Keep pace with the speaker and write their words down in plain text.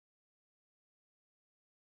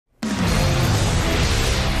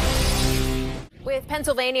With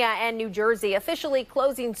Pennsylvania and New Jersey officially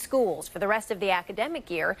closing schools for the rest of the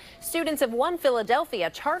academic year, students of one Philadelphia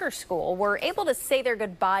charter school were able to say their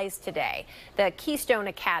goodbyes today. The Keystone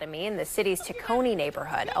Academy in the city's Tacony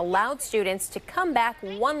neighborhood allowed students to come back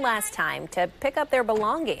one last time to pick up their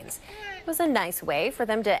belongings. It was a nice way for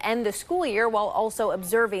them to end the school year while also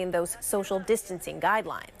observing those social distancing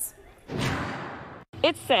guidelines.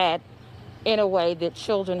 It's sad in a way that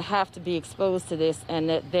children have to be exposed to this and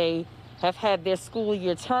that they have had their school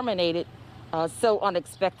year terminated so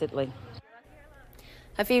unexpectedly.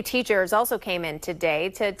 A few teachers also came in today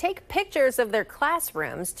to take pictures of their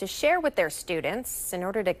classrooms to share with their students in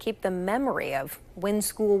order to keep the memory of when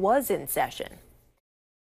school was in session.